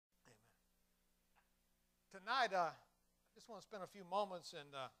Tonight, I just want to spend a few moments, and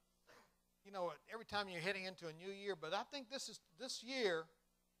every time you're heading into a new year, but I think this year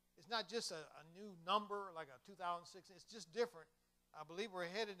is not just a new number like a 2016. It's just different. I believe we're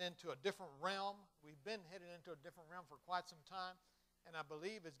headed into a different realm. We've been headed into a different realm for quite some time, and I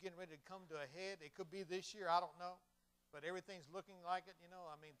believe it's getting ready to come to a head. It could be this year, I don't know, but everything's looking like it.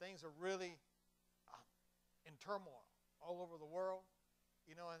 Things are really in turmoil all over the world,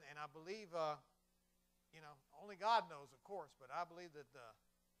 and I believe. Only God knows, of course, but I believe that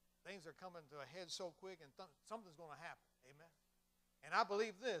things are coming to a head so quick and something's going to happen. Amen. And I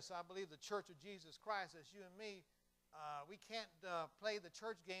believe this. I believe the Church of Jesus Christ, as you and me, we can't play the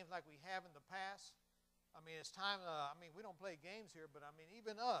church games like we have in the past. It's time. We don't play games here, but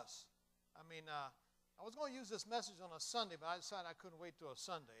even us. I was going to use this message on a Sunday, but I decided I couldn't wait till a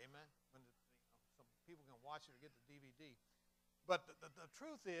Sunday. Amen. When some people can watch it or get the DVD. But the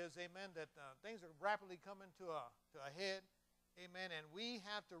truth is, amen, that things are rapidly coming to a head, amen, and we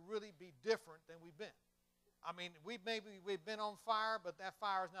have to really be different than we've been. We've been on fire, but that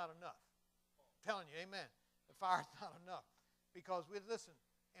fire is not enough. I'm telling you, amen, the fire is not enough. Because we listen,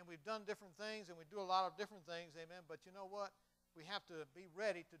 and we've done different things, and we do a lot of different things, amen, but you know what? We have to be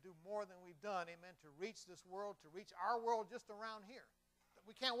ready to do more than we've done, amen, to reach this world, to reach our world just around here.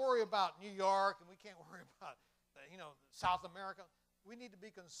 We can't worry about New York, and we can't worry about South America. We need to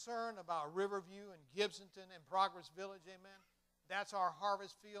be concerned about Riverview and Gibsonton and Progress Village, amen. That's our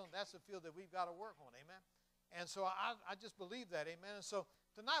harvest field, and that's the field that we've got to work on, amen. And so I just believe that, amen. And so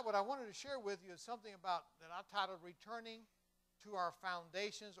tonight what I wanted to share with you is something about that I titled Returning to Our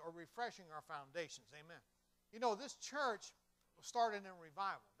Foundations or Refreshing Our Foundations, amen. This church started in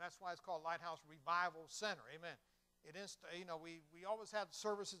revival. That's why it's called Lighthouse Revival Center, amen. We always had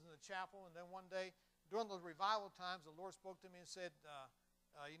services in the chapel, and then one day, during those revival times, the Lord spoke to me and said,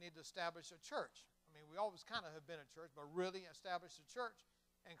 you need to establish a church. We always kind of have been a church, but really establish a church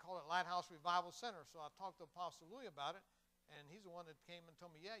and call it Lighthouse Revival Center. So I talked to Apostle Louis about it, and he's the one that came and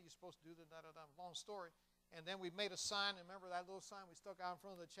told me, yeah, you're supposed to do that, long story. And then we made a sign, and remember that little sign we stuck out in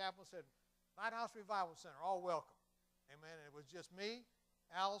front of the chapel and said, Lighthouse Revival Center, all welcome. Amen. And it was just me,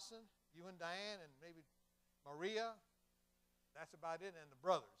 Allison, you and Diane, and maybe Maria. That's about it, and the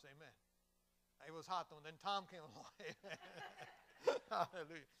brothers. Amen. It was hot though, and then Tom came along.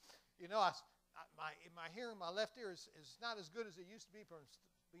 Hallelujah. My hearing, my left ear is not as good as it used to be from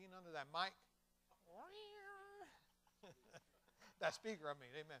being under that mic. That speaker,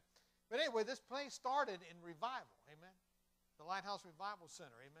 amen. But anyway, this place started in revival, amen. The Lighthouse Revival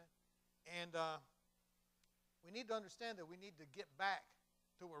Center, amen. And we need to understand that we need to get back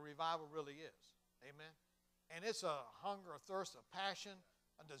to where revival really is, amen. And it's a hunger, a thirst, a passion,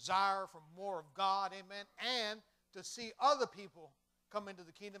 a desire for more of God, amen, and to see other people come into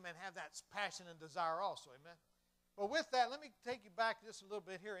the kingdom and have that passion and desire also, amen. But with that, let me take you back just a little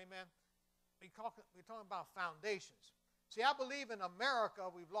bit here, amen. We're talking about foundations. See, I believe in America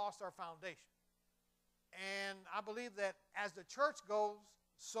we've lost our foundation. And I believe that as the church goes,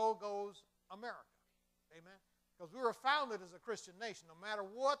 so goes America, amen. Because we were founded as a Christian nation, no matter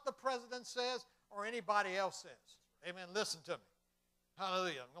what the president says or anybody else says. Amen, listen to me.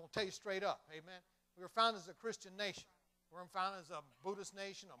 Hallelujah. I'm going to tell you straight up. Amen. We were founded as a Christian nation. We were founded as a Buddhist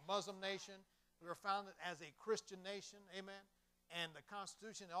nation, a Muslim nation. We were founded as a Christian nation. Amen. And the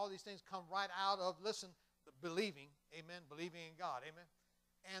Constitution and all these things come right out of, listen, the believing. Amen. Believing in God. Amen.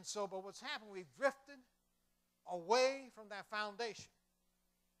 And so, but what's happened, we've drifted away from that foundation.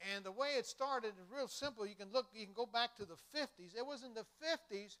 And the way it started is real simple. You can go back to the 50s. It was in the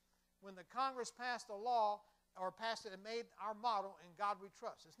 50s when the Congress passed a law or passed it and made our motto, "In God We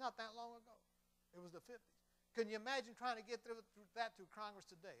Trust." It's not that long ago. It was the 50s. Can you imagine trying to get through that through Congress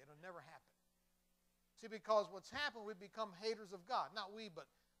today? It'll never happen. See, because what's happened, we've become haters of God. Not we, but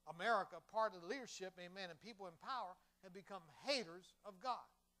America, part of the leadership, amen, and people in power have become haters of God.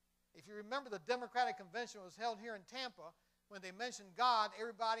 If you remember, the Democratic Convention was held here in Tampa. When they mentioned God,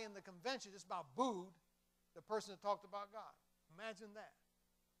 everybody in the convention just about booed the person that talked about God. Imagine that.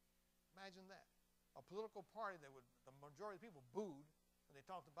 Imagine that. A political party that the majority of the people booed when they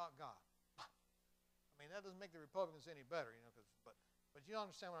talked about God. That doesn't make the Republicans any better, but you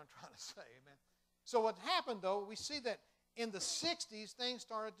understand what I'm trying to say, amen. So what happened, though, we see that in the 60s, things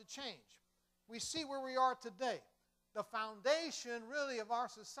started to change. We see where we are today. The foundation, really, of our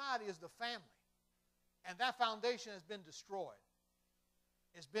society is the family. And that foundation has been destroyed.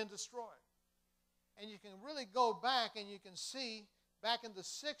 It's been destroyed. And you can really go back and you can see back in the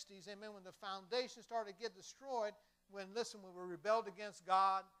 60s, amen, when the foundation started to get destroyed, when we rebelled against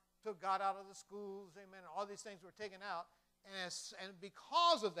God, took God out of the schools, amen, all these things were taken out. And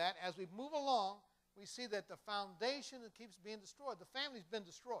because of that, as we move along, we see that the foundation keeps being destroyed. The family's been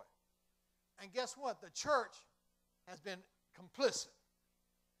destroyed. And guess what? The church has been complicit.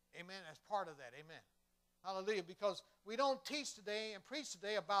 Amen. As part of that. Amen. Hallelujah. Because we don't teach today and preach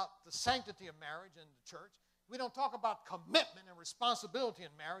today about the sanctity of marriage in the church. We don't talk about commitment and responsibility in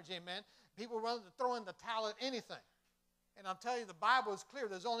marriage. Amen. People run to throw in the towel at anything. And I'm telling you, the Bible is clear.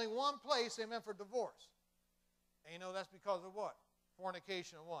 There's only one place, amen, for divorce. And you know that's because of what?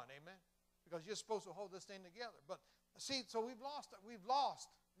 Fornication of one. Amen. Because you're supposed to hold this thing together. But see, so we've lost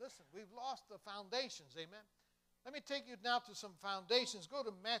the foundations. Amen. Let me take you now to some foundations. Go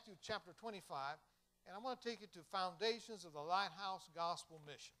to Matthew chapter 25, and I'm going to take you to foundations of the Lighthouse Gospel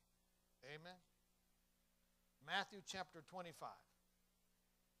Mission. Amen. Matthew chapter 25.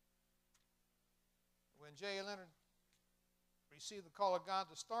 When J. Leonard received the call of God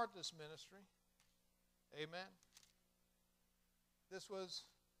to start this ministry, amen, this was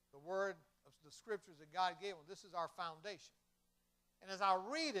the word of the scriptures that God gave him. This is our foundation. And as I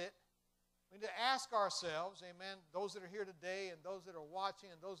read it, we need to ask ourselves, amen, those that are here today and those that are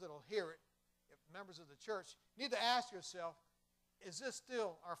watching and those that will hear it, if members of the church, you need to ask yourself, is this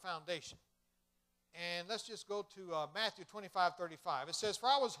still our foundation? And let's just go to Matthew 25:35. It says, "For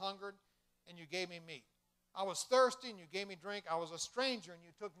I was hungered, and you gave me meat. I was thirsty, and you gave me drink. I was a stranger, and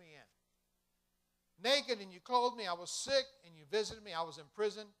you took me in. Naked, and you clothed me. I was sick, and you visited me. I was in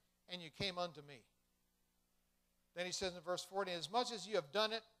prison, and you came unto me." Then he says in verse 40, "As much as you have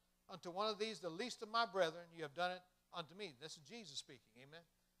done it unto one of these, the least of my brethren, you have done it unto me." This is Jesus speaking, amen.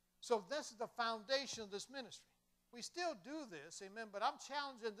 So this is the foundation of this ministry. We still do this, amen, but I'm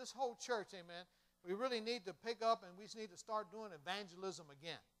challenging this whole church, amen. We really need to pick up and we need to start doing evangelism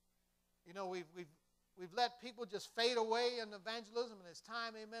again. You know, we've let people just fade away in evangelism, and it's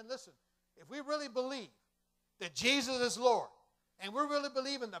time, amen. Listen, if we really believe that Jesus is Lord, and we really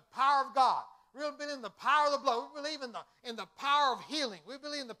believe in the power of God, we really believe in the power of the blood, we believe in the power of healing, we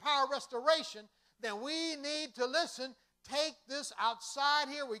believe in the power of restoration, then we need to listen, take this outside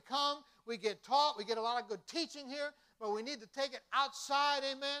here. We come, we get taught, we get a lot of good teaching here, but we need to take it outside,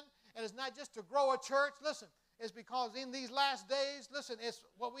 amen. And it's not just to grow a church, listen, it's because in these last days, listen, it's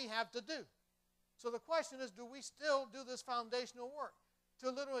what we have to do. So the question is, do we still do this foundational work? To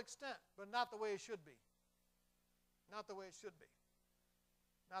a little extent, but not the way it should be. Not the way it should be.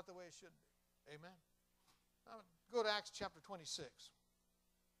 Not the way it should be. Amen. Now, go to Acts chapter 26.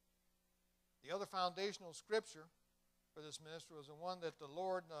 The other foundational scripture for this ministry was the one that the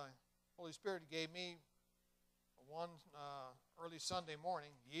Lord, Holy Spirit gave me one early Sunday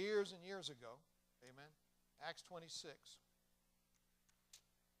morning, years and years ago. Amen. Acts 26,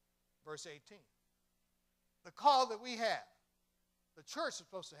 verse 18. The call that we have, the church is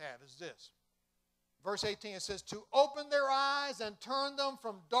supposed to have, is this. Verse 18, it says, "To open their eyes and turn them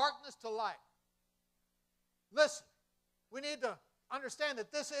from darkness to light." Listen, we need to understand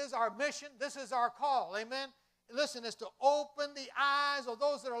that this is our mission. This is our call. Amen. Listen, it's to open the eyes of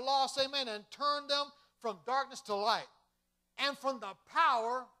those that are lost. Amen. And turn them from darkness to light, and from the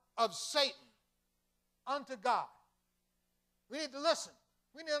power of Satan unto God. We need to listen.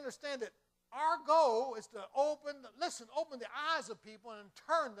 We need to understand that our goal is to open the eyes of people and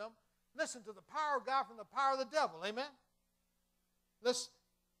turn them, listen, to the power of God from the power of the devil. Amen? Listen.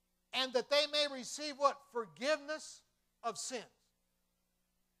 And that they may receive what? Forgiveness of sins.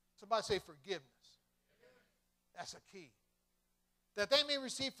 Somebody say forgiveness. That's a key. That they may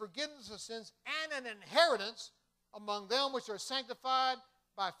receive forgiveness of sins and an inheritance among them which are sanctified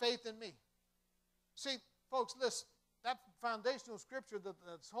by faith in me. See, folks, listen, that foundational scripture that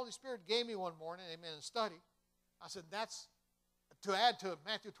the Holy Spirit gave me one morning, amen, in study, I said that's to add to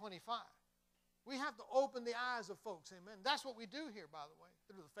Matthew 25. We have to open the eyes of folks, amen. That's what we do here, by the way,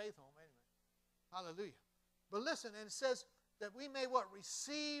 through the faith home, amen. Hallelujah. But listen, and it says that we may what?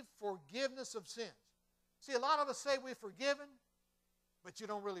 Receive forgiveness of sins. See, a lot of us say we're forgiven, but you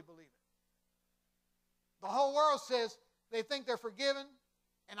don't really believe it. The whole world says they think they're forgiven,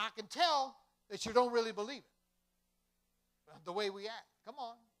 and I can tell that you don't really believe it. The way we act. Come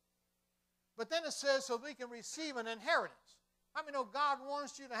on. But then it says so we can receive an inheritance. How many know God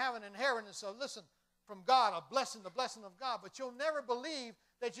wants you to have an inheritance? So listen, from God, a blessing, the blessing of God. But you'll never believe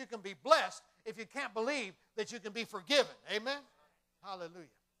that you can be blessed if you can't believe that you can be forgiven. Amen? Hallelujah.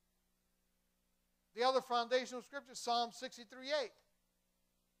 The other foundational scripture, Psalm 63:8.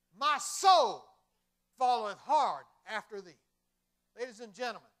 "My soul followeth hard after thee." Ladies and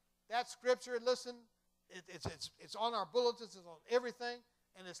gentlemen, that scripture, listen, it's on our bulletins, it's on everything,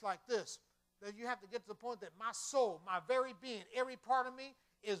 and it's like this. That you have to get to the point that my soul, my very being, every part of me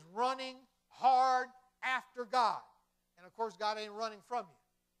is running hard after God. And of course, God ain't running from you.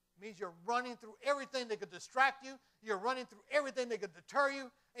 Means you're running through everything that could distract you. You're running through everything that could deter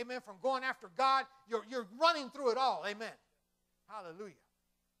you. Amen. From going after God. You're running through it all. Amen. Hallelujah.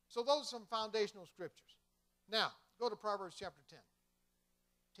 So those are some foundational scriptures. Now, go to Proverbs chapter 10.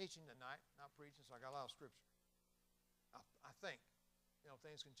 Teaching tonight, not preaching, so I got a lot of scripture. I think,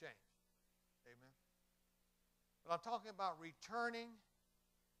 things can change. Amen. But I'm talking about returning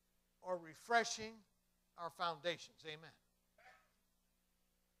or refreshing our foundations. Amen.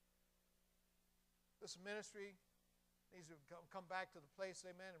 This ministry needs to come back to the place,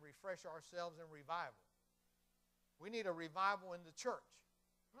 amen, and refresh ourselves in revival. We need a revival in the church.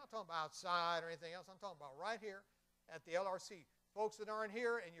 I'm not talking about outside or anything else. I'm talking about right here at the LRC. Folks that aren't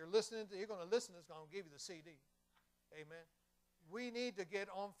here and you're going to listen, it's going to give you the CD. Amen. We need to get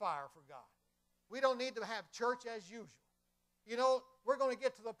on fire for God. We don't need to have church as usual. We're going to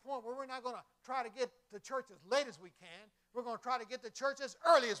get to the point where we're not going to try to get to church as late as we can. We're going to try to get to church as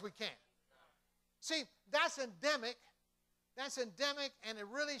early as we can. See, that's endemic. That's endemic, and it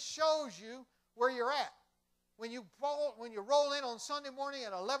really shows you where you're at. When you roll in on Sunday morning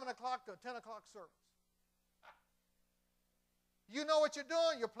at 11 o'clock to a 10 o'clock service. You know what you're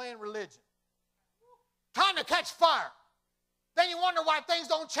doing? You're playing religion. Time to catch fire. Then you wonder why things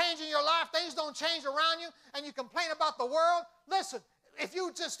don't change in your life, things don't change around you, and you complain about the world. Listen, if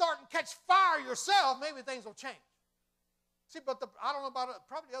you just start and catch fire yourself, maybe things will change. See, but I don't know about it.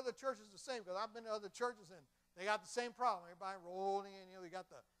 Probably other churches the same, because I've been to other churches and they got the same problem. Everybody rolling in. They got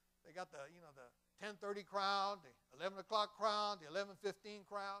the 10:30 crowd, the 11 o'clock crowd, the 11:15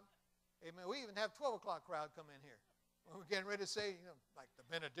 crowd. Amen. We even have 12 o'clock crowd come in here. When we're getting ready to say, like the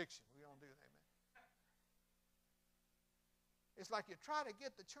benediction. We don't do that, amen. It's like you try to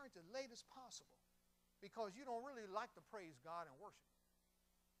get the church as late as possible because you don't really like to praise God and worship.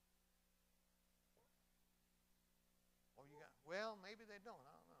 Maybe they don't.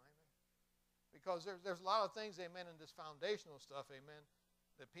 I don't know, amen. Because there's a lot of things, amen, in this foundational stuff, amen,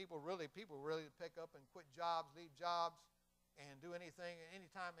 that people really pick up and quit jobs, leave jobs, and do anything,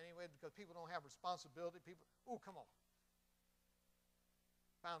 anytime, anyway, because people don't have responsibility. Come on.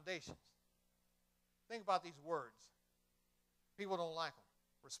 Foundations. Think about these words. People don't like them.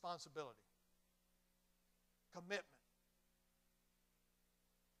 Responsibility. Commitment.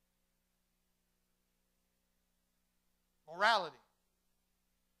 Morality.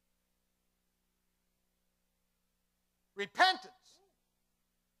 Repentance.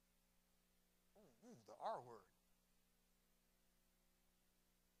 The R word.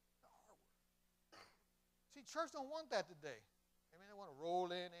 The R word. See, church don't want that today. Amen. They want to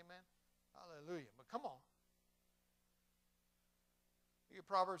roll in. Amen. Hallelujah. But come on. Hear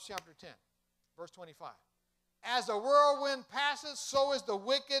Proverbs chapter 10, verse 25. As the whirlwind passes, so is the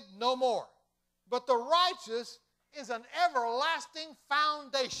wicked no more. But the righteous is an everlasting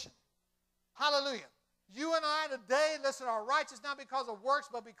foundation. Hallelujah. You and I today, listen, are righteous not because of works,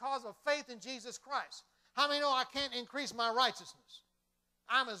 but because of faith in Jesus Christ. How many know I can't increase my righteousness?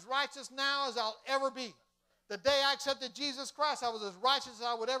 I'm as righteous now as I'll ever be. The day I accepted Jesus Christ, I was as righteous as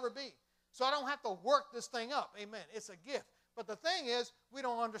I would ever be. So I don't have to work this thing up. Amen. It's a gift. But the thing is, we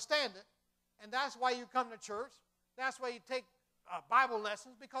don't understand it. And that's why you come to church. That's why you take Bible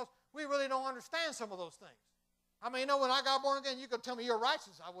lessons, because we really don't understand some of those things. I mean, when I got born again, you could tell me you're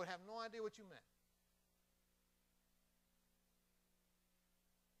righteous. I would have no idea what you meant.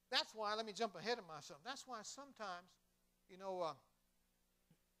 That's why, let me jump ahead of myself. That's why sometimes, in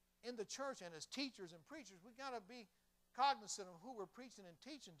the church and as teachers and preachers, we got to be cognizant of who we're preaching and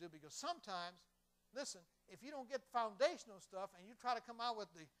teaching to, because sometimes, listen, if you don't get foundational stuff and you try to come out with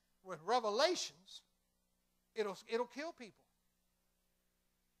revelations, it'll kill people.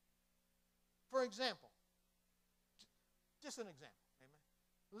 For example, just an example,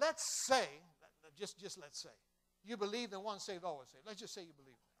 amen. Let's say, just let's say, you believe in once saved, always saved. Let's just say you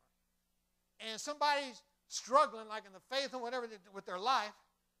believe in that. And somebody's struggling, like in the faith or whatever, with their life,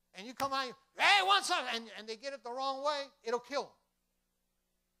 and you come out, hey, once saved, and they get it the wrong way, it'll kill them.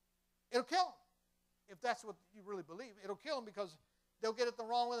 It'll kill them. If that's what you really believe, it'll kill them, because they'll get it the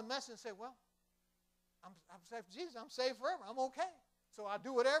wrong way, the message, and say, well, I'm saved for Jesus. I'm saved forever. I'm okay. So I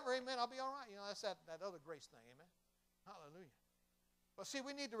do whatever, amen, I'll be all right. That's that other grace thing, amen. Hallelujah. But see,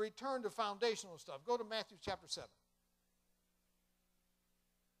 we need to return to foundational stuff. Go to Matthew chapter 7.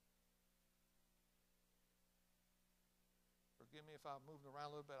 Forgive me if I'm moving around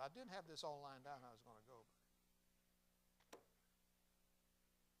a little bit. I didn't have this all lined out how I was going to go.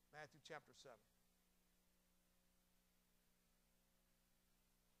 Matthew chapter 7.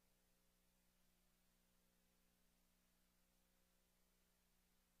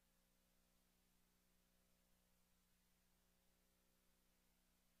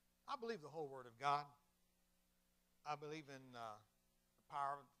 I believe the whole Word of God. I believe in the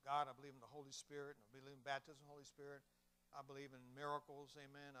power of God. I believe in the Holy Spirit. I believe in baptism of the Holy Spirit. I believe in miracles,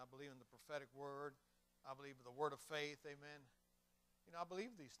 amen. I believe in the prophetic word. I believe in the word of faith, amen. You know, I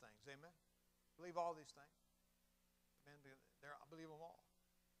believe these things, amen. I believe all these things. Amen. I believe them all.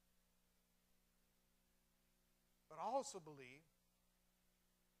 But I also believe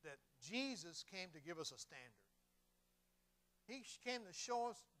that Jesus came to give us a standard. He came to show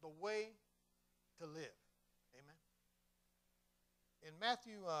us the way to live. Amen. In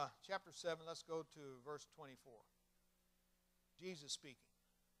Matthew chapter 7, let's go to verse 24. Jesus speaking.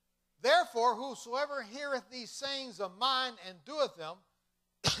 Therefore, whosoever heareth these sayings of mine and doeth them,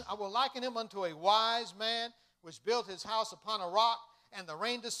 I will liken him unto a wise man which built his house upon a rock, and the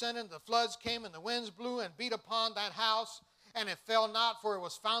rain descended, and the floods came, and the winds blew and beat upon that house, and it fell not, for it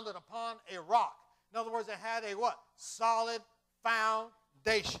was founded upon a rock. In other words, it had a what? Solid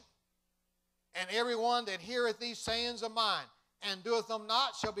foundation. And everyone that heareth these sayings of mine and doeth them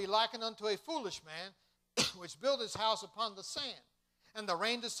not shall be likened unto a foolish man which built his house upon the sand. And the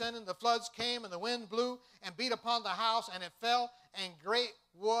rain descended, and the floods came, and the wind blew and beat upon the house, and it fell, and great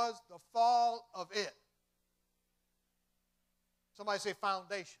was the fall of it. Somebody say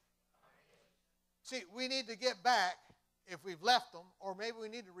foundation. See, we need to get back if we've left them, or maybe we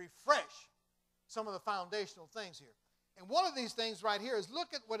need to refresh some of the foundational things here. And one of these things right here is look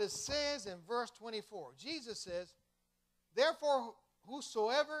at what it says in verse 24. Jesus says, therefore,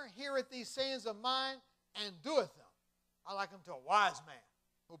 whosoever heareth these sayings of mine and doeth them, I liken him to a wise man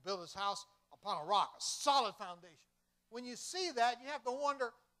who built his house upon a rock, a solid foundation. When you see that, you have to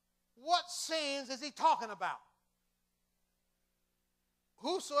wonder, what sayings is he talking about?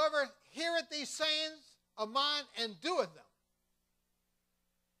 Whosoever heareth these sayings of mine and doeth them.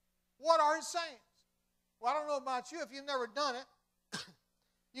 What are his sayings? Well, I don't know about you. If you've never done it,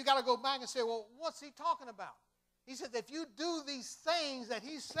 you got to go back and say, well, what's he talking about? He said, if you do these things that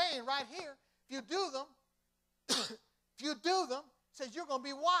he's saying right here, if you do them, he says you're going to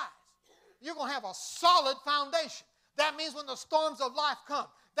be wise. You're going to have a solid foundation. That means when the storms of life come,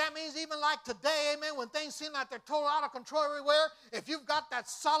 that means even like today, amen, when things seem like they're total out of control everywhere, if you've got that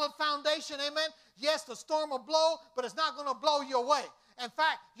solid foundation, amen, yes, the storm will blow, but it's not going to blow you away. In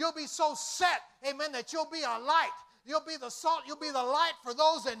fact, you'll be so set, amen, that you'll be a light. You'll be the salt. You'll be the light for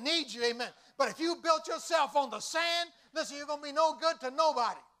those that need you, amen. But if you built yourself on the sand, listen, you're going to be no good to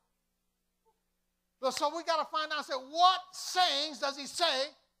nobody. So we got to find out, say, what sayings does he say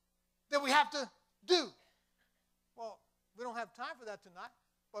that we have to do? Well, we don't have time for that tonight,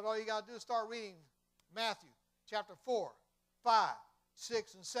 but all you got to do is start reading Matthew chapter 4, 5,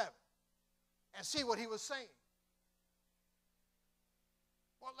 6, and 7 and see what he was saying.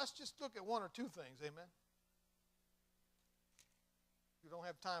 Well, let's just look at one or two things, amen. You don't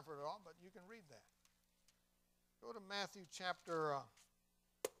have time for it all, but you can read that. Go to Matthew chapter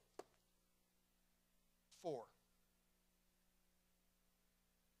 4.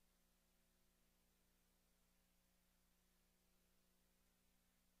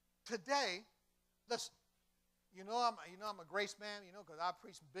 Today, listen, I'm a grace man, because I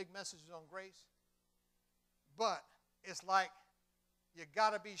preach big messages on grace. But it's like you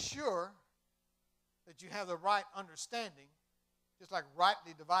got to be sure that you have the right understanding, just like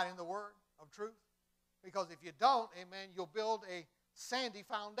rightly dividing the word of truth. Because if you don't, amen, you'll build a sandy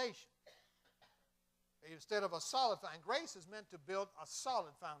foundation instead of a solid foundation. Grace is meant to build a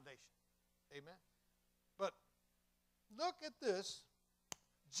solid foundation. Amen. But look at this.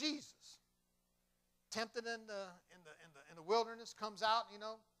 Jesus, tempted in the wilderness, comes out,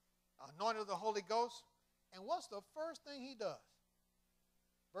 anointed with the Holy Ghost. And what's the first thing he does?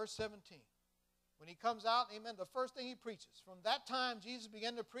 Verse 17. When he comes out, amen, the first thing he preaches. From that time, Jesus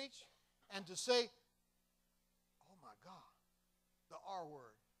began to preach and to say, oh my God, the R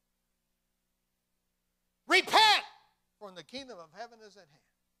word. Repent, for the kingdom of heaven is at hand.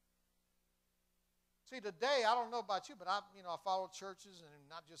 See, today, I don't know about you, but I follow churches, and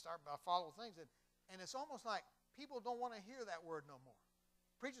not just I follow things, and it's almost like people don't want to hear that word no more.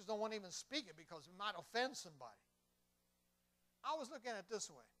 Preachers don't want to even speak it because it might offend somebody. I was looking at it this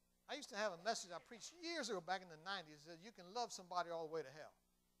way. I used to have a message I preached years ago back in the 90s that you can love somebody all the way to hell.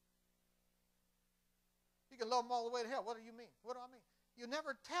 You can love them all the way to hell. What do you mean? What do I mean? You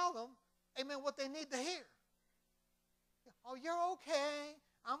never tell them, amen, what they need to hear. Oh, you're okay.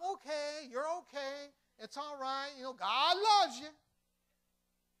 I'm okay. You're okay. It's all right. God loves you.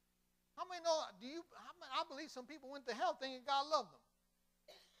 How many know? I believe some people went to hell thinking God loved them,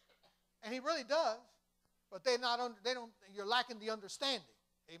 and He really does. But you're lacking the understanding.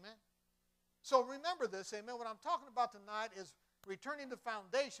 Amen. So remember this. Amen. What I'm talking about tonight is returning to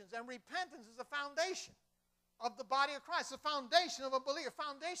foundations. And repentance is the foundation of the body of Christ, the foundation of a believer,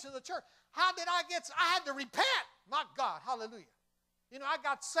 foundation of the church. How did I get? I had to repent. My God, hallelujah. You know, I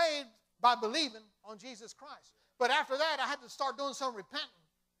got saved by believing on Jesus Christ. But after that, I had to start doing some repenting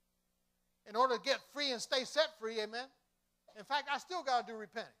in order to get free and stay set free, amen. In fact, I still got to do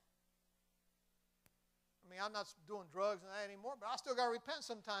repenting. I mean, I'm not doing drugs and that anymore, but I still got to repent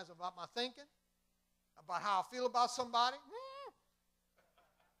sometimes about my thinking, about how I feel about somebody.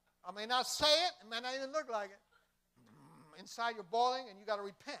 I may not say it, it may not even look like it. Inside you're boiling, and you got to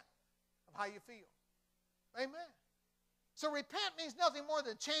repent of how you feel. Amen. So repent means nothing more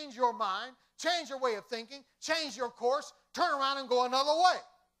than change your mind, change your way of thinking, change your course, turn around and go another way.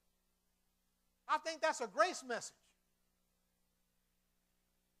 I think that's a grace message.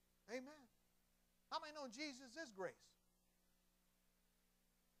 Amen. How many know Jesus is grace?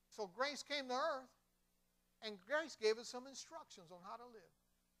 So grace came to earth, and grace gave us some instructions on how to live.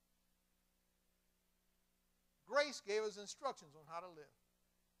 Grace gave us instructions on how to live.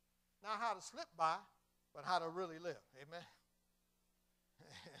 Not how to slip by, but how to really live. Amen.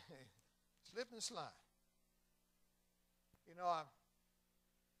 Slip and slide. You know, I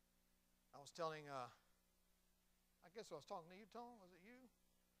was telling, I guess I was talking to you, Tom. Was it you?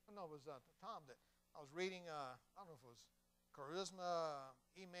 Oh, no, it was Tom that I was reading, I don't know if it was Charisma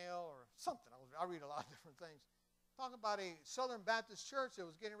email or something. I read a lot of different things. Talking about a Southern Baptist church that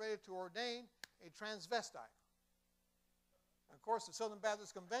was getting ready to ordain a transvestite. And of course, the Southern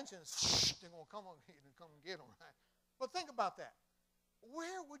Baptist Convention is, they're going to come and get them, right? But think about that.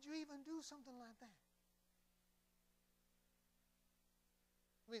 Where would you even do something like that?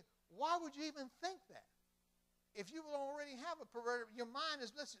 I mean, why would you even think that? If you already have a perverted, your mind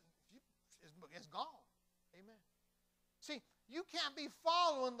is, listen, it's gone. Amen. See, you can't be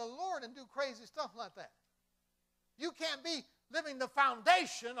following the Lord and do crazy stuff like that. You can't be living the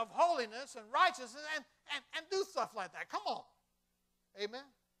foundation of holiness and righteousness and do stuff like that. Come on. Amen.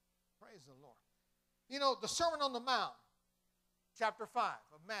 Praise the Lord. You know, the Sermon on the Mount, chapter 5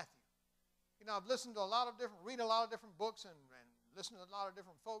 of Matthew. You know, I've listened to read a lot of different books and listened to a lot of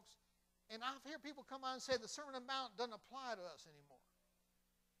different folks. And I've heard people come out and say the Sermon on the Mount doesn't apply to us anymore.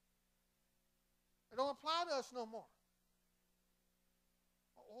 It don't apply to us no more.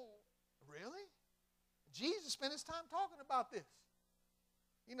 Oh, really? Jesus spent his time talking about this.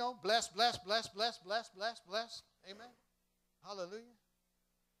 You know, bless, bless, bless, bless, bless, bless, bless. Amen. Hallelujah.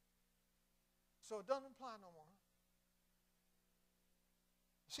 So it doesn't apply no more.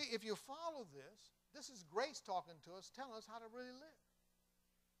 See, if you follow this is grace talking to us, telling us how to really live.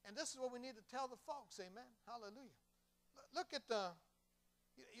 And this is what we need to tell the folks. Amen. Hallelujah. Look at the,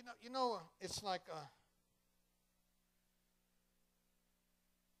 you know, it's like,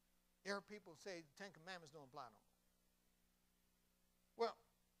 you hear people say the Ten Commandments don't apply no more. Well,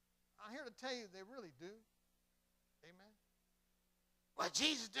 I'm here to tell you they really do. Amen. Well,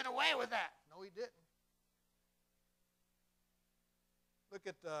 Jesus did away with that. No, he didn't. Look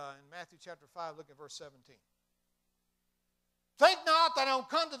at, in Matthew chapter 5, look at verse 17. Think not that I am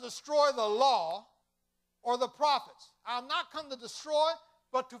come to destroy the law or the prophets. I am not come to destroy,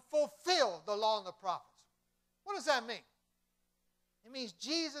 but to fulfill the law and the prophets. What does that mean? It means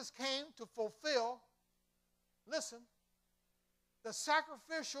Jesus came to fulfill, listen, the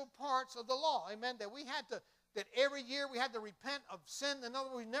sacrificial parts of the law. Amen. That every year we had to repent of sin. In other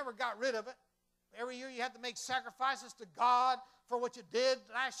words, we never got rid of it. Every year you had to make sacrifices to God for what you did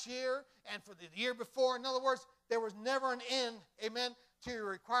last year and for the year before. In other words, there was never an end, amen, to your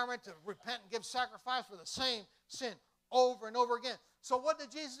requirement to repent and give sacrifice for the same sin over and over again. So what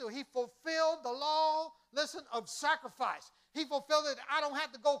did Jesus do? He fulfilled the law, listen, of sacrifice. He fulfilled it. I don't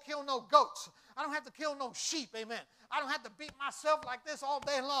have to go kill no goats. I don't have to kill no sheep, amen. I don't have to beat myself like this all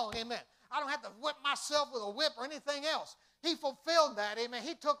day long, amen. I don't have to whip myself with a whip or anything else. He fulfilled that, amen.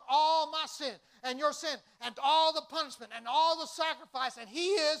 He took all my sin and your sin and all the punishment and all the sacrifice, and he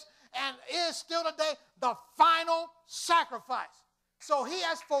is and is still today the final sacrifice. So he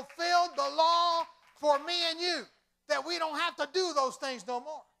has fulfilled the law for me and you, that we don't have to do those things no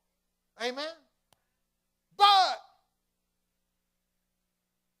more. Amen. But,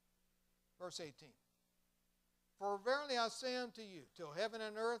 verse 18, for verily I say unto you, till heaven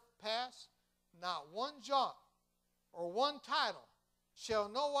and earth pass, not one jot or one title shall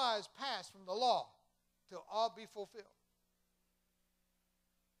no wise pass from the law till all be fulfilled.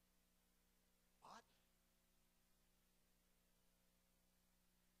 What?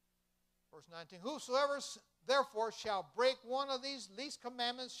 Verse 19, whosoever therefore shall break one of these least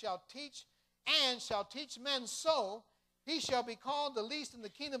commandments shall teach men so, he shall be called the least in the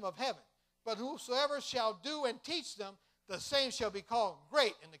kingdom of heaven. But whosoever shall do and teach them, the same shall be called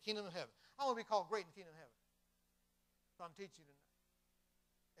great in the kingdom of heaven. I want to be called great in the kingdom of heaven. So I'm teaching you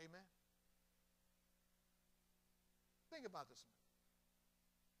tonight. Amen. Think about this a minute.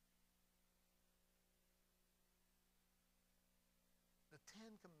 The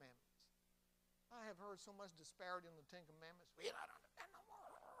Ten Commandments. I have heard so much disparity in the Ten Commandments. We don't understand no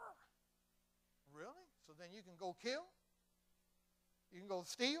more. Really? So then you can go kill? You can go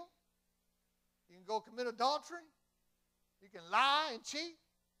steal? You can go commit adultery? You can lie and cheat?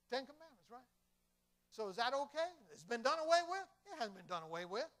 Ten Commandments, right? So is that okay? It's been done away with? It hasn't been done away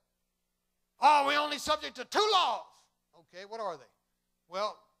with. Oh, we're only subject to 2 laws. Okay, what are they?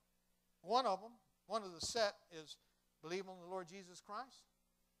 Well, one of the set is believe on the Lord Jesus Christ.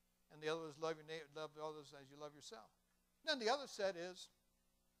 And the other is love your neighbor, love others as you love yourself. Then the other set is,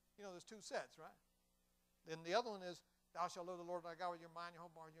 there's 2 sets, right? Then the other one is, thou shalt love the Lord thy God with your mind, your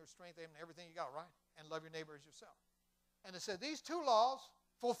whole heart, your strength, and everything you got, right? And love your neighbor as yourself. And it said these 2 laws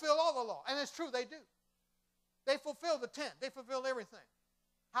fulfill all the law. And it's true, they do. They fulfill the 10. They fulfill everything.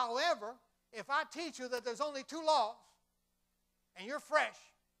 However, if I teach you that there's only 2 laws, and you're fresh,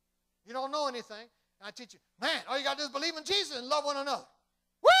 you don't know anything, and I teach you, man, all you got to do is believe in Jesus and love one another.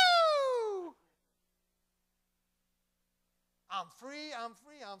 Woo! I'm free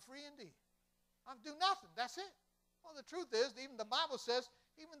indeed. I do nothing. That's it. Well, the truth is, even the Bible says,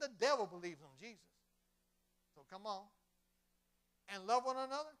 even the devil believes in Jesus. So come on. And love one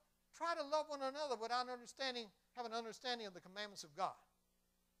another. Try to love one another without have an understanding of the commandments of God.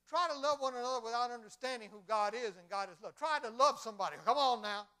 Try to love one another without understanding who God is and God is love. Try to love somebody. Come on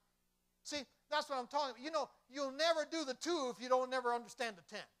now. See, that's what I'm talking about. You'll never do the 2 if you don't never understand the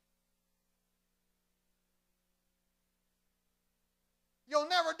 10. You'll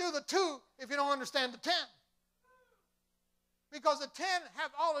never do the 2 if you don't understand the 10. Because the 10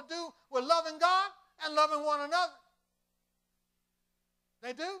 have all to do with loving God and loving one another.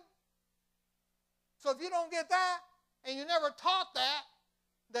 They do. So if you don't get that and you never taught that,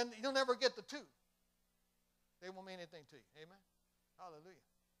 then you'll never get the 2. They won't mean anything to you. Amen? Hallelujah.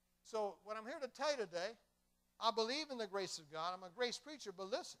 So what I'm here to tell you today, I believe in the grace of God. I'm a grace preacher,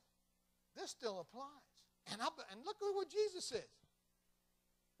 but listen, this still applies. And look at what Jesus says.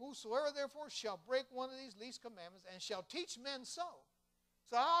 Whosoever therefore shall break one of these least commandments and shall teach men so.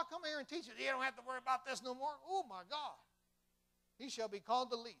 So I'll come here and teach you. You don't have to worry about this no more. Oh, my God. He shall be called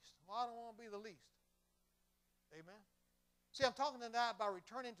the least. Well, I don't want to be the least. Amen. See, I'm talking tonight about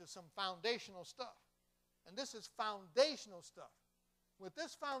returning to some foundational stuff. And this is foundational stuff. With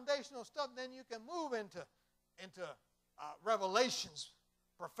this foundational stuff, then you can move into revelations,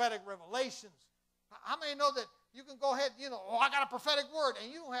 prophetic revelations. How many know that you can go ahead, I got a prophetic word,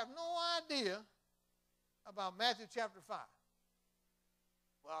 and you don't have no idea about Matthew chapter 5.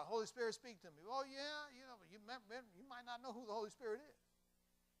 Well, Holy Spirit speak to me. Oh, yeah, you might not know who the Holy Spirit is.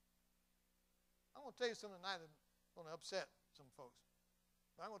 I'm going to tell you something tonight that's going to upset some folks.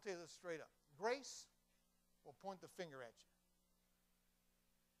 But I'm going to tell you this straight up. Grace will point the finger at you.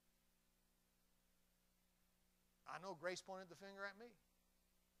 I know Grace pointed the finger at me.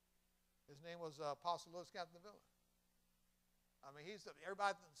 His name was Apostle Louis Captain Villa. I mean,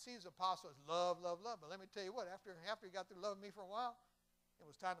 everybody sees Apostle as love, love, love. But let me tell you what, after he got through loving me for a while, it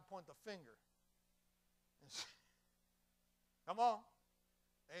was time to point the finger. Come on.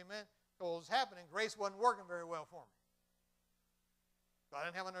 Amen. So what was happening, Grace wasn't working very well for me. So I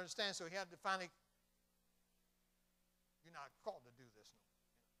didn't have an understanding, so he had to finally, you're not called to do this.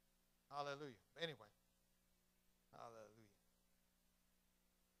 Hallelujah. Anyway. Hallelujah.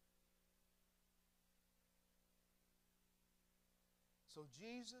 So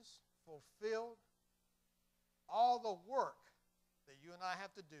Jesus fulfilled all the work that you and I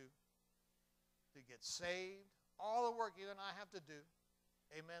have to do to get saved, all the work you and I have to do,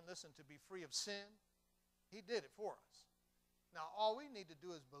 amen, listen, to be free of sin. He did it for us. Now, all we need to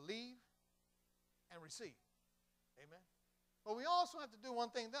do is believe and receive. Amen. But we also have to do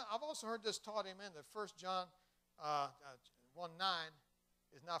one thing. I've also heard this taught, amen, that 1 John 1:9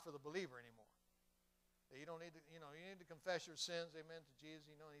 is not for the believer anymore. That you don't need to, you need to confess your sins, amen, to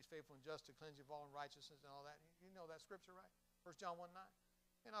Jesus. And he's faithful and just to cleanse you of all unrighteousness and all that. You know that scripture, right? 1 John 1:9.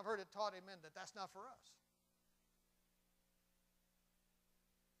 And I've heard it taught, amen, that that's not for us.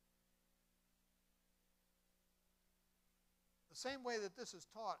 The same way that this is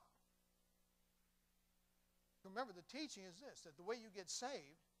taught, remember the teaching is this, that the way you get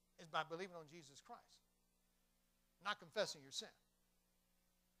saved is by believing on Jesus Christ, not confessing your sin.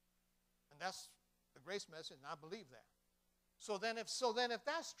 And that's the grace message, and I believe that. So then if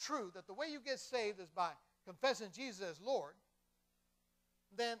that's true, that the way you get saved is by confessing Jesus as Lord,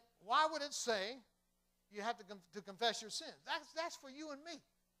 then why would it say you have to confess your sins. That's for you and me.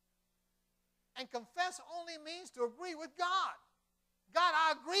 And confess only means to agree with God. God,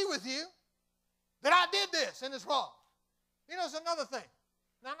 I agree with you that I did this and it's wrong. You know, it's another thing.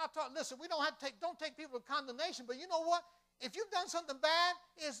 Now, I'm not talking, listen, we don't take people to condemnation, but you know what? If you've done something bad,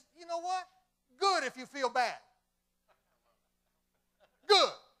 you know what? Good if you feel bad.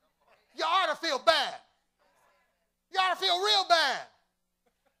 Good. You ought to feel bad. You ought to feel real bad.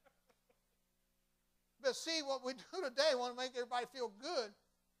 But see, what we do today, want to make everybody feel good,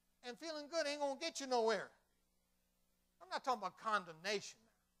 and feeling good ain't going to get you nowhere. I'm not talking about condemnation,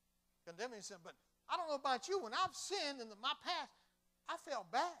 condemning sin, but I don't know about you. When I've sinned in my past, I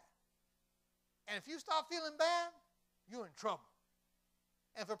felt bad. And if you start feeling bad, you're in trouble.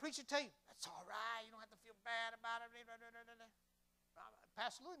 And if a preacher tell you, that's all right, you don't have to feel bad about it.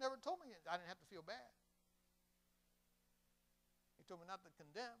 Pastor Louis never told me I didn't have to feel bad. He told me not to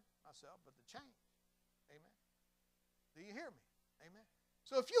condemn myself, but to change. Amen. Do you hear me? Amen.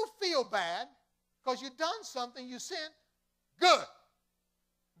 So if you feel bad because you've done something, you sinned, good.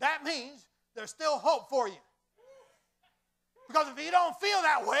 That means there's still hope for you. Because if you don't feel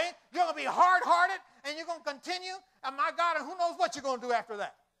that way, you're going to be hard-hearted and you're going to continue. And my God, and who knows what you're going to do after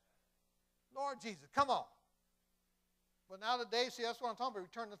that. Lord Jesus, come on. But now today, see, that's what I'm talking about,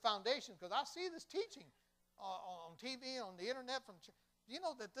 return to the foundation, because I see this teaching on TV, on the internet. Do you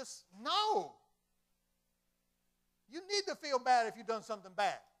know that this, no. You need to feel bad if you've done something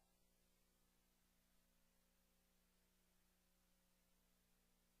bad.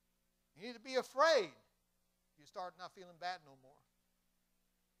 You need to be afraid if you start not feeling bad no more.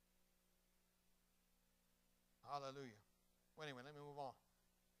 Hallelujah. Well, anyway, let me move on.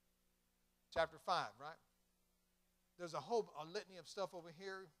 Chapter 5, right? There's a litany of stuff over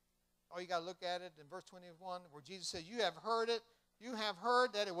here. All you got to look at it in verse 21 where Jesus said, you have heard it. You have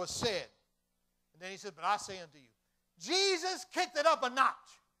heard that it was said. And then he said, but I say unto you. Jesus kicked it up a notch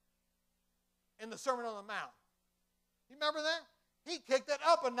in the Sermon on the Mount. You remember that? He kicked it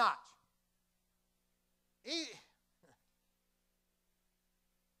up a notch.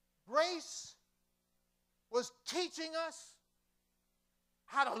 Grace was teaching us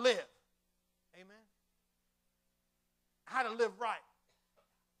how to live. Amen. How to live right.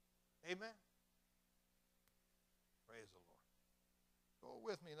 Amen. Praise the Lord. Go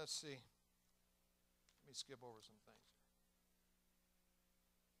with me. Let's see. Let me skip over some things.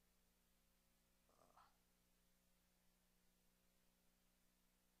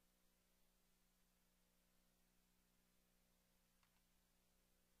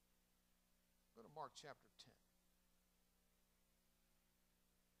 Go to Mark chapter 10.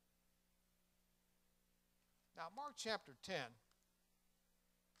 Now, Mark chapter 10,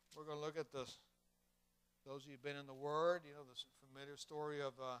 we're going to look at this. Those of you who've been in the Word, you know the familiar story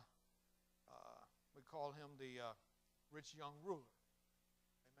of, we call him the rich young ruler.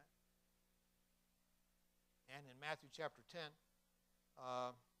 Amen. And in Matthew chapter 10,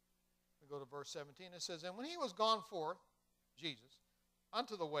 we go to verse 17. It says, and when he was gone forth, Jesus,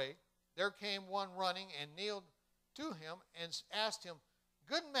 unto the way, there came one running and kneeled to him and asked him,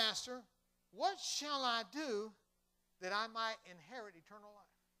 good master, what shall I do that I might inherit eternal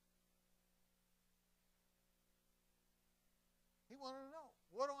life? He wanted to know,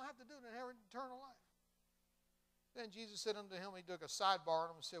 what do I have to do to inherit eternal life? Then Jesus said unto him, he took a sidebar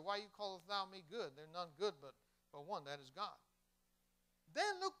on him and said, why callest thou me good? There is none good but one, that is God.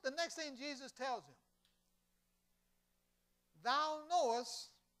 Then look, the next thing Jesus tells him, thou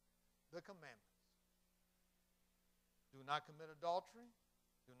knowest the commandments. Do not commit adultery.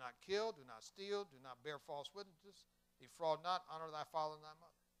 Do not kill, do not steal, do not bear false witnesses, defraud not, honor thy father and thy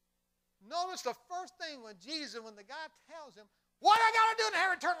mother. Notice the first thing when the guy tells him, what I got to do to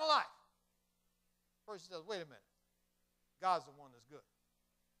inherit eternal life? First he says, wait a minute. God's the one that's good.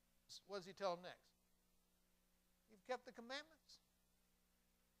 What does he tell him next? You've kept the commandments.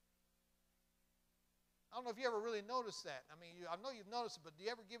 I don't know if you ever really noticed that. I mean, I know you've noticed it, but do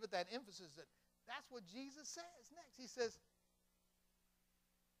you ever give it that emphasis that that's what Jesus says next? He says,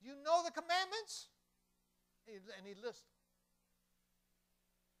 you know the commandments? And he lists them.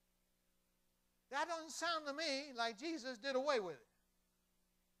 That doesn't sound to me like Jesus did away with it.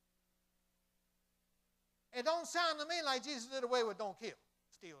 It don't sound to me like Jesus did away with don't kill,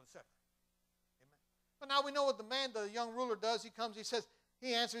 steal, etc. Amen. But now we know what the young ruler does. He comes, he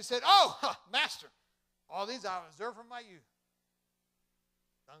answers, he said, oh, master, all these I observed from my youth.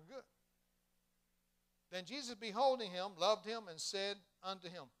 Done good. Then Jesus, beholding him, loved him, and said unto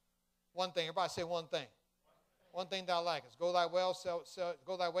him, one thing. Everybody say one thing. One thing thou likest. Go thy way,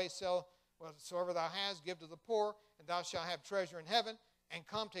 sell whatsoever thou hast, give to the poor, and thou shalt have treasure in heaven, and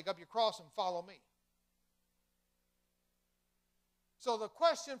come, take up your cross, and follow me. So the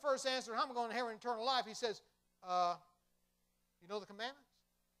question first answered, how am I going to inherit eternal life? He says, you know the commandments?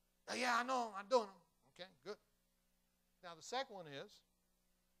 Oh, yeah, I know them. I'm doing them. Okay, good. Now the second one is,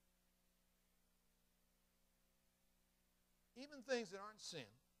 even things that aren't sin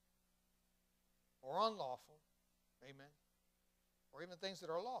or unlawful, amen, or even things that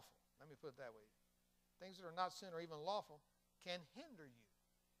are lawful, let me put it that way, things that are not sin or even lawful can hinder you.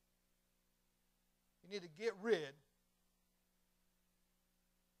 You need to get rid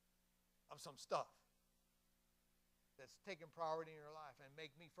of some stuff that's taking priority in your life and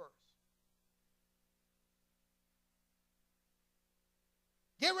make me first.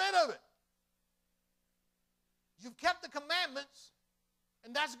 Get rid of it. You've kept the commandments,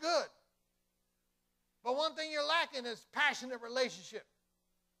 and that's good. But one thing you're lacking is passionate relationship.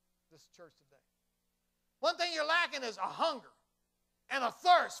 This church today. One thing you're lacking is a hunger and a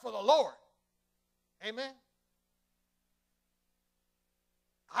thirst for the Lord. Amen.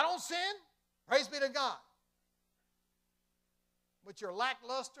 I don't sin. Praise be to God. But you're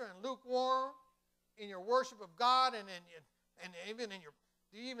lackluster and lukewarm in your worship of God and even in your,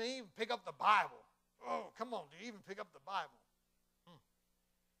 do you even pick up the Bible? Oh, come on, do you even pick up the Bible?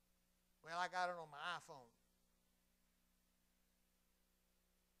 Well, I got it on my iPhone.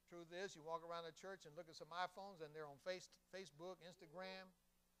 Truth is, you walk around the church and look at some iPhones, and they're on Facebook, Instagram,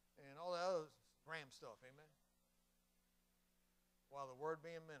 and all the other gram stuff, amen? While the word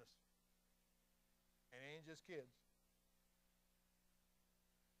being ministered. And it ain't just kids.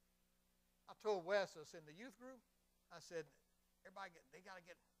 I told Wes, I said, in the youth group, I said, everybody, they gotta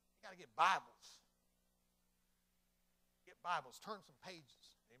get Bibles. Get Bibles, turn some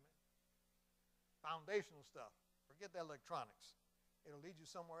pages, amen? Foundational stuff. Forget the electronics. It'll lead you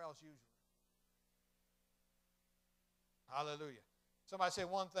somewhere else usually. Hallelujah. Somebody say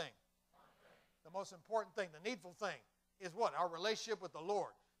one thing. The most important thing, the needful thing, is what? Our relationship with the Lord.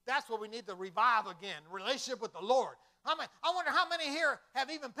 That's what we need to revive again, relationship with the Lord. I wonder how many here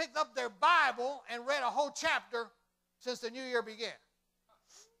have even picked up their Bible and read a whole chapter since the new year began.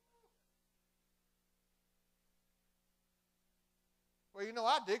 Well, you know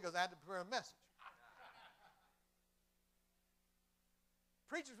I did because I had to prepare a message.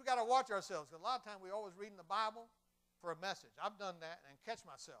 Preachers, we got to watch ourselves because a lot of times we're always reading the Bible for a message. I've done that and catch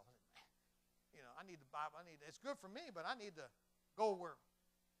myself. You know, I need the Bible. It's good for me, but I need to go where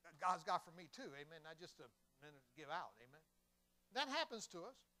God's got for me too. Amen. Not just a minute to give out. Amen. That happens to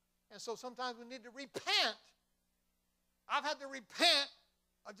us. And so sometimes we need to repent. I've had to repent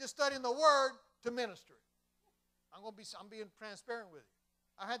of just studying the Word to ministry. I'm being transparent with you.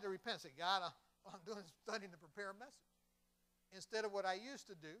 I had to repent and say, God, all I'm doing is studying to prepare a message. Instead of what I used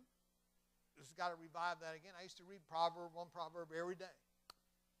to do, just got to revive that again. I used to read one proverb every day.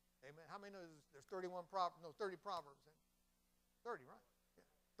 Amen. How many know there's 30 proverbs? 30, right? Yeah.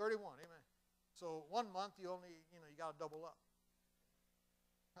 31, amen. So 1 month you got to double up.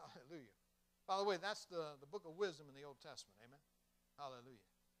 Hallelujah. By the way, that's the book of wisdom in the Old Testament. Amen. Hallelujah.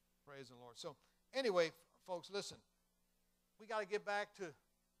 Praise the Lord. So anyway, folks, listen. We got to get back to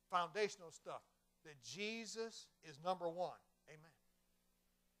foundational stuff. That Jesus is number one. Amen.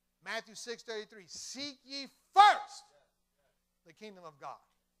 Matthew 6:33. Seek ye first the kingdom of God.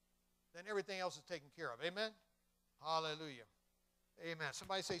 Then everything else is taken care of. Amen. Hallelujah. Amen.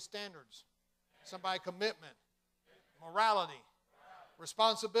 Somebody say standards. Somebody commitment. Morality.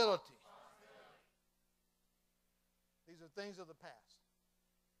 Responsibility. These are things of the past.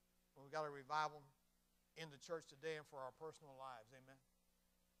 We've got to revive them in the church today and for our personal lives. Amen.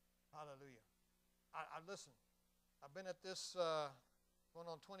 Hallelujah. Listen, I've been at this going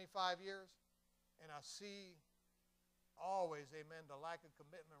on 25 years, and I see always, amen, the lack of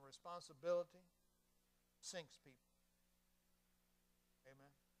commitment and responsibility sinks people.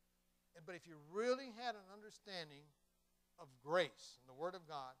 Amen. But if you really had an understanding of grace and the Word of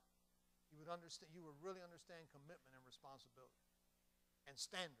God, you would really understand commitment and responsibility and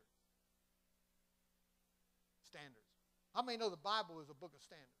standards. Standards. How many know the Bible is a book of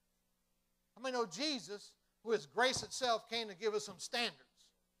standards? How many know Jesus, who is grace itself, came to give us some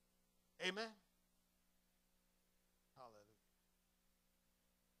standards? Amen. Hallelujah.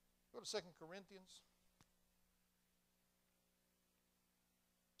 Go to 2 Corinthians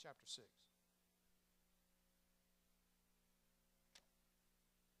chapter 6.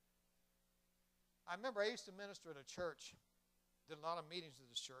 I remember I used to minister at a church, did a lot of meetings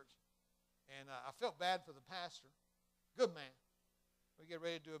at this church, and I felt bad for the pastor. Good man. We get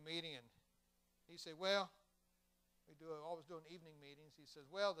ready to do a meeting, and he said, well, always doing evening meetings. He says,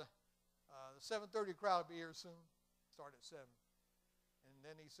 well, the 7:30 crowd will be here soon. Start at 7. And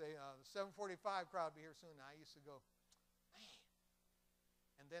then he say, the 7:45 crowd will be here soon. And I used to go, man,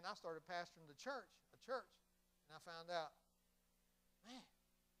 then I started pastoring a church, and I found out, man,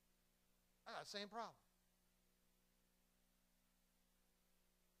 I got the same problem.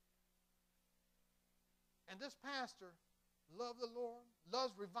 And this pastor loved the Lord,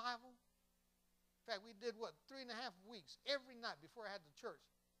 loves revival. In fact, we did, 3.5 weeks every night before I had the church.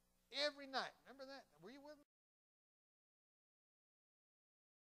 Every night. Remember that? Were you with me?